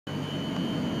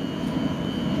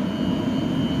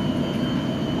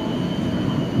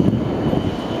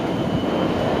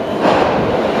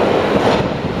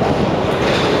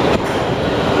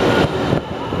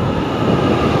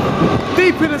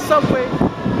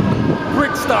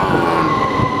Brixton.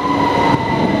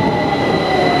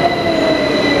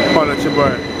 Holla at your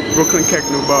boy. Brooklyn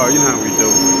Kecknell Bar, you know how we do.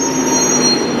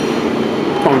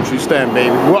 Palm tree stand,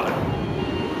 baby. What?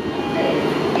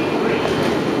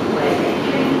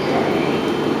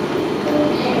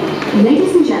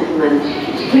 Ladies and gentlemen,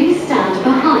 please stand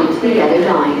behind the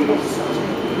yellow line.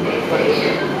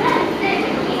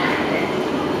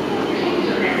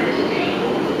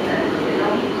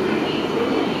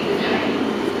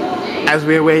 As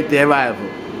we await the arrival.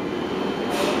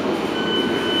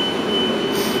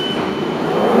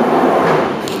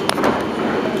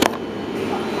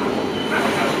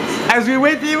 As we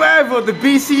wait the arrival of the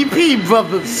BCP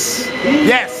brothers.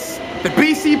 Yes, the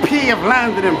BCP have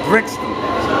landed in Brixton.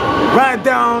 Right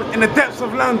down in the depths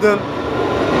of London.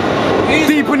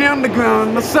 Deep in the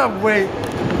underground, the subway.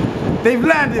 They've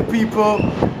landed, people.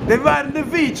 They're riding the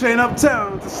V train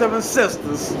uptown to Seven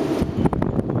Sisters.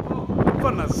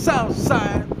 From the south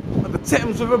side of the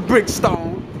Thames River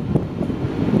Brixton.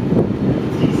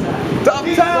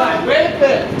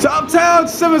 To uptown,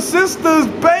 Seven Sisters,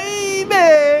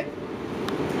 baby.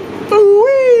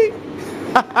 Ooh-wee.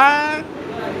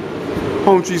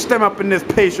 Home tree, stem up in this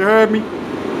pace, you heard me?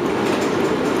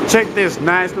 Check this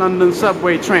nice London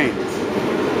subway train.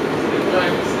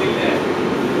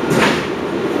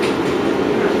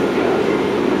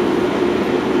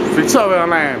 Victoria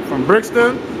Line from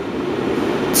Brixton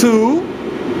to...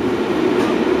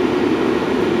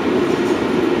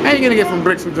 How you gonna get from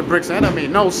Brixton to Brixton? That don't make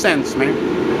no sense, man.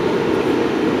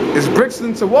 It's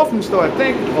Brixton to Walthamstow, I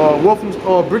think,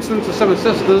 or Brixton to Seven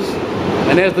Sisters.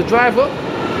 And there's the driver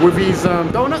with his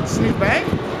donuts in his bag.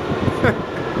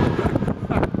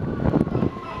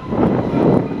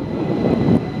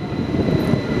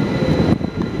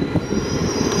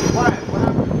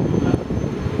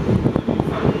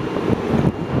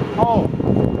 Oh,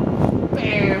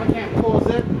 damn, I can't pause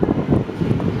it.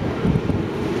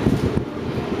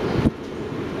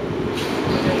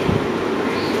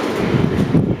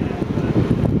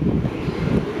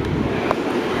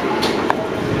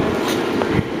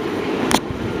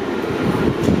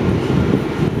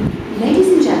 Ladies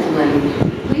and gentlemen,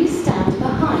 please stand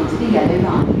behind the yellow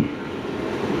line.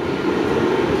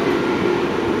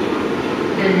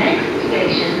 The next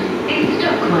station is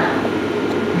Stockwell.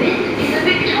 This is a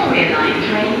Victoria Line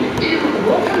train to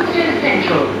Walthamstow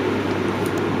Central.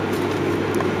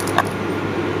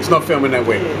 It's not filming that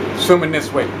way. It's filming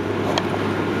this way.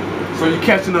 So you're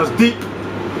catching us deep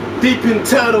in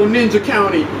Turtle Ninja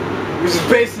County, which is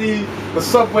basically the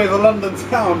subways of London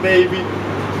town, baby.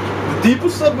 The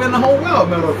deepest subway in the whole world,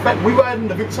 matter of fact. We riding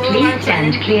the Victoria Line Please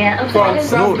stand train clear of from the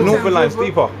south to Northern Thames Line's River.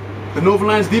 deeper. The Northern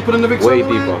Line's deeper than the Victoria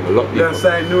Way Line? deeper, a lot deeper. Yes,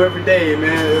 I knew every day,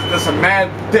 man. There's some mad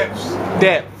depths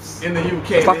Depths. in the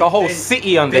UK. It's like a whole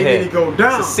city under they here. really go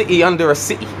down. It's a city under a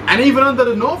city. And even under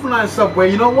the Northern Line subway,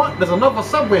 you know what? There's another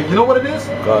subway. You know what it is?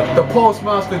 God. The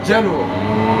Postmaster General.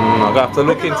 I'm gonna have to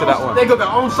look into that one. They got their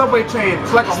own subway train.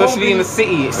 It's like a Especially in the whole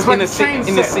city. It's like in the a train city.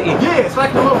 In the set. city. Yeah, it's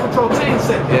like the Road Patrol train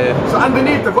set. Yeah. So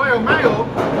underneath the Royal Mail,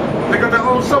 they got their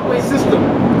own subway system.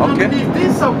 Okay. Underneath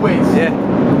these subways, Yeah.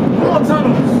 more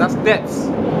tunnels, That's depths.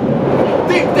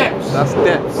 deep depths. That's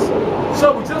depths.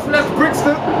 So we just left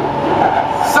Brixton,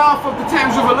 south of the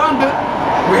Thames River, London.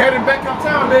 We're heading back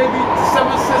uptown, baby, to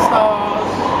Seven Sisters.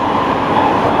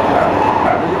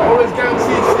 Always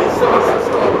guaranteed to see Seven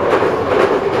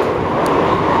Sisters.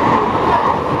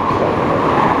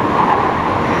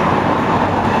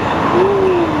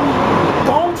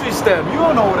 Palm tree stem, you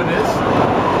don't know what it is.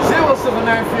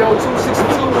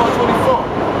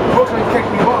 07930262124. Brooklyn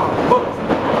Kecknell Bar. But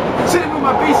sitting with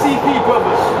my BCP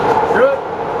brothers. Good?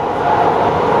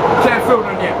 Can't film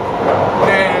them yet.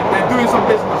 They're doing some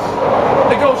business.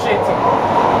 Negotiating.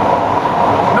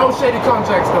 No shady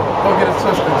contracts though. Don't get it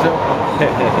twisted, Joe.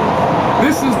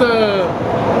 This is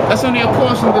that's only a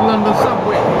portion of the London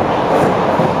subway.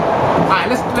 Alright,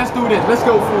 let's do this. Let's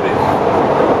go through this.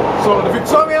 So the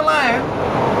Victoria Line,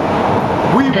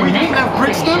 we just left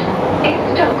Brixton. is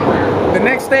Stockwell. The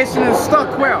next station is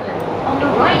Stockwell. On the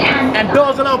right hand And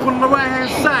doors will open on the right hand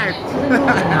side. to the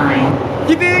Northern Line.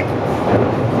 You dig?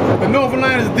 The Northern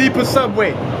Line is the deepest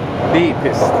subway.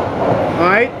 Deepest.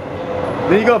 Alright?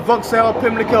 Then you got Vauxhall,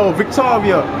 Pimlico,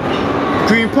 Victoria,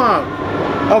 Green Park,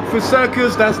 Oxford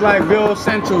Circus, that's like real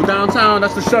central. Downtown,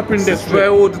 that's the shopping That's district. where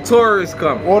all the tourists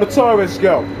come. All the tourists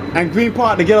go. And Green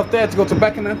Park, they get up there to go to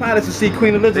Buckingham Palace to see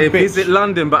Queen They Elizabeth. visit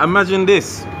London, but imagine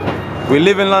this. We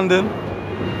live in London,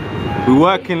 we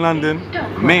work in London,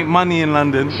 make money in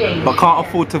London, but can't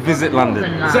afford to visit London.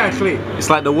 Exactly. It's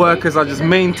like the workers are just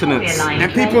maintenance.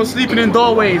 And people are sleeping in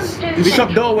doorways. The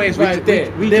shop doorways right there.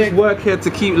 We just work here to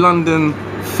keep London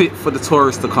fit for the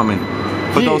tourists to come in.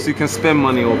 For Yeah. those who can spend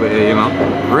money over here, you know.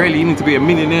 Really, you need to be a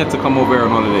millionaire to come over here on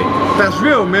holiday. That's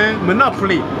real, man.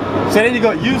 Monopoly. So then you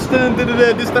got Houston,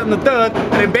 this, that, and the third.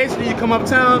 And then basically you come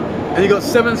uptown and you got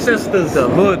Seven Sisters. The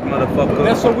hood, motherfucker.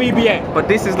 That's where we be at. But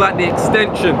this is like the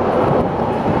extension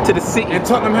to the city. In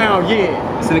Tottenham Hale,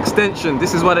 yeah. It's an extension.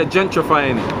 This is why they're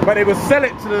gentrifying it. But they would sell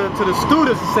it to the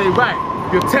students and say, right,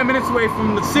 you're 10 minutes away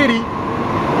from the city,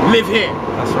 live here.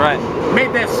 That's right.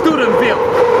 Make that Studentville.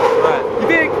 Right. You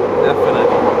dig? Definitely.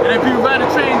 And then people ride the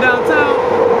train downtown,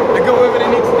 they go wherever they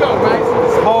need to go, right?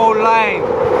 This whole line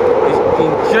is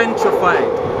being gentrified.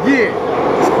 Yeah.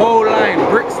 This whole line,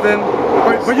 Brixton.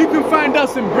 But you can find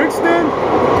us in Brixton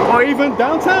or even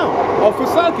downtown or for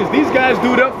Circus. These guys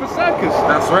do that for Circus.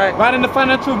 That's right. Right in the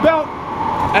financial belt.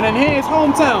 And then here's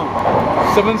hometown.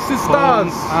 Seven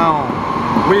Sisters.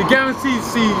 Where you guarantee to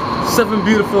see 7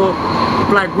 beautiful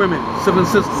black women. 7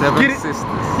 sisters. 7 Get it? sisters.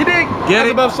 You dig? Get That's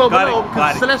it? above so Got below. it. Got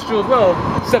Because it. Celestial as well.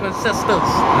 7 sisters.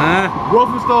 Huh?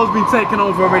 Wolfenstone's been taken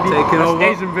over already. Taken That's over.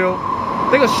 Asianville.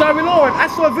 They got Shari Lord. I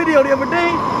saw a video the other day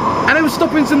and they were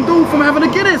stopping some dude from having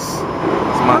a Guinness.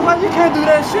 It's I'm mad. like, you can't do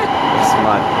that shit. It's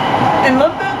mad. In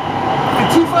London? In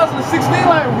 2016?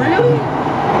 Like, really?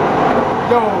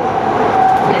 Yo,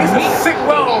 it's a sick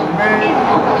world, man.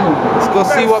 Let's go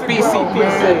see what That's sick BCP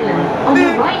world, say. man. On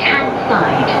the right-hand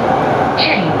side,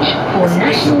 change for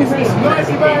National Rail It's noisy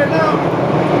Services. right now.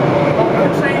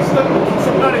 The train stop, keep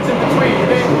some knowledge in between, you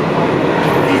dig?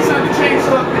 Each time the train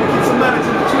stop, keep some knowledge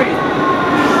in between.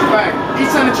 Right,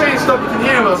 each time the train stop, you can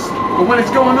hear us. But when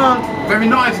it's going on, very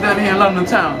noisy down here in London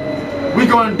town. We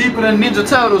going deeper than Ninja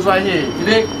Turtles right here, you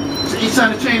dig? So each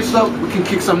time the train stop, we can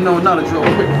kick some knowledge real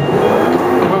quick.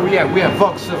 Where we at? We at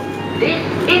Vauxhall. This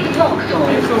is Vauxhall.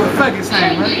 It's where the faggots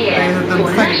hang, right? Change here They have them for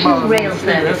faggot National bars. Rail That's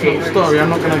another Services. story. I'm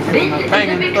not gonna get This on that is a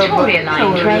banging stuff, but Victoria you know Line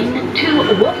what it train is. to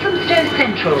Walthamstow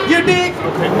Central. You dig?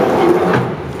 Okay.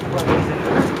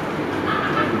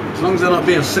 As long as they're not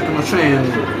being sick on the train, I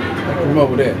can come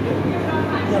over there.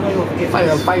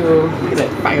 Fire, fire. Look at that.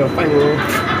 Fire, fire.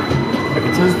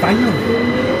 Everything's fire.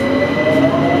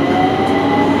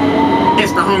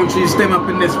 It's the home tree stem up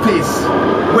in this piece.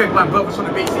 With my brothers from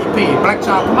the BCP. Black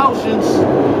Child Promotions.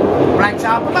 Black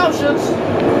Child Promotions.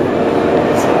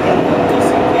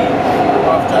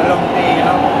 After a long day, you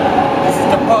know, this is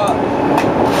the part.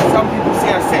 Some people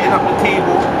see us setting up the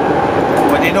table,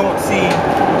 but they don't see.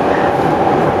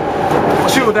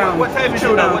 Chill down. What time is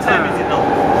Chill it now? down What time is it now?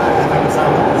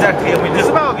 Exactly, and we're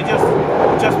just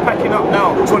packing up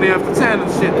now. 20 after 10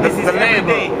 and shit. This is the every labor.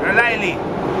 day, Riley.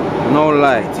 No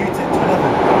lie. 2 to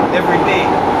 11. Every day.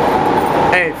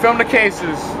 Hey, film the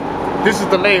cases. This is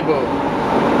the label. In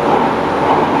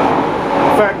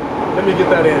fact, let me get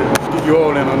that in. Get you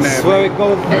all in on that. Swear it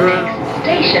goes. The next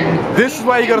station. This is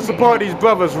why you gotta support these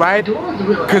brothers, right? Doors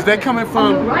will Because they're open coming on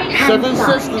from the right-hand 7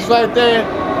 side. Sisters right there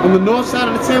on the north side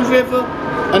of the Thames River,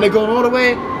 and they're going all the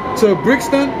way to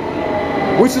Brixton,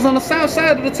 which is on the south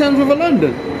side of the Thames River,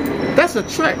 London. That's a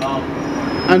trek.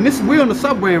 And this, we're on the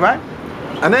subway, right?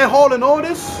 And they're hauling all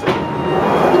this,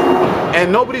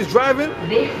 and nobody's driving,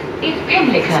 This is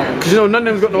Pimlico. because you know none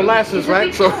of them's got no license,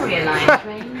 right? So, Victoria Line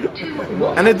train to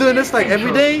and they're doing this like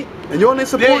every day, and you're only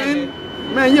supporting,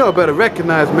 man, y'all better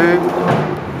recognize, man.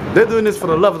 They're doing this for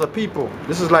the love of the people.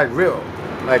 This is like real,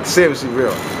 like seriously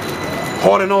real.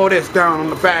 Hauling all this down on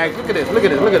the bags. Look at this, look at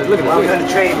this, look at this, look at this. Look at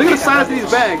this. Look at the size of these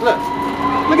bags, look.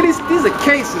 Look at these are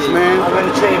cases, man. I'm on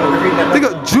the train, we're reading that. They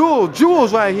got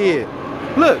jewels right here.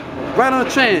 Look, right on the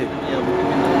train.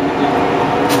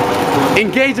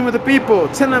 Engaging with the people,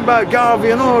 telling them about Garvey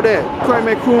and all that.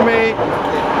 Kwame Nkrumah,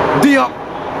 Diop.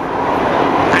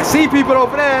 I see people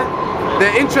over there,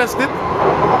 they're interested.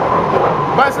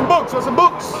 Buy some books, want some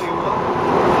books?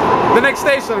 The next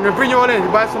station, I'm gonna bring you on in, you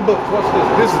buy some books. Watch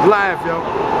this, this is live, yo.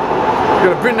 You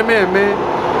gotta bring them in, man.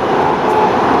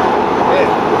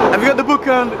 Have you got the book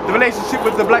on the relationship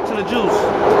with the blacks and the Jews?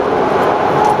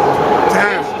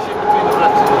 Damn.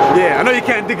 Yeah, I know you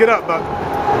can't dig it up, but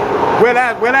we'll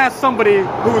ask somebody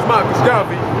who was Marcus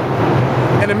Garvey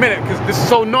in a minute, because this is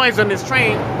so noisy on this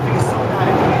train.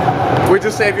 We'll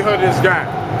just say if you heard of this guy.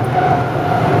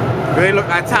 They look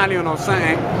Italian or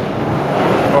something,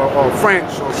 or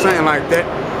French or something like that.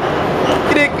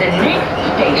 You dig? The next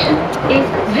station is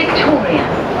Victoria.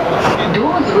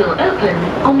 Doors will open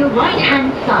on the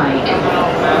right-hand side.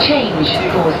 Change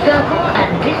for Circle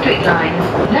and District Lines,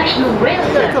 National Rail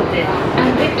Services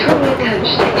and Victoria Coach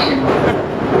Station.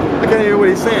 I can't hear what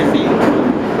he's saying. You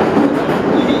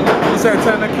said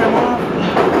turn the camera off?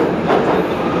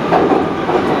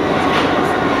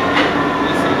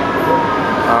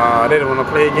 They don't want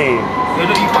to play a game. You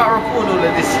can't record all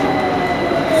of this.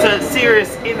 So a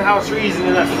serious in-house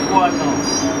reasoning that's required now.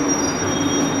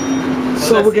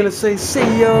 So we're gonna say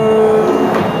see ya.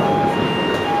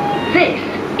 This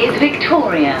is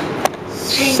Victoria.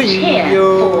 Change See here ya.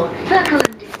 for Circle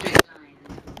and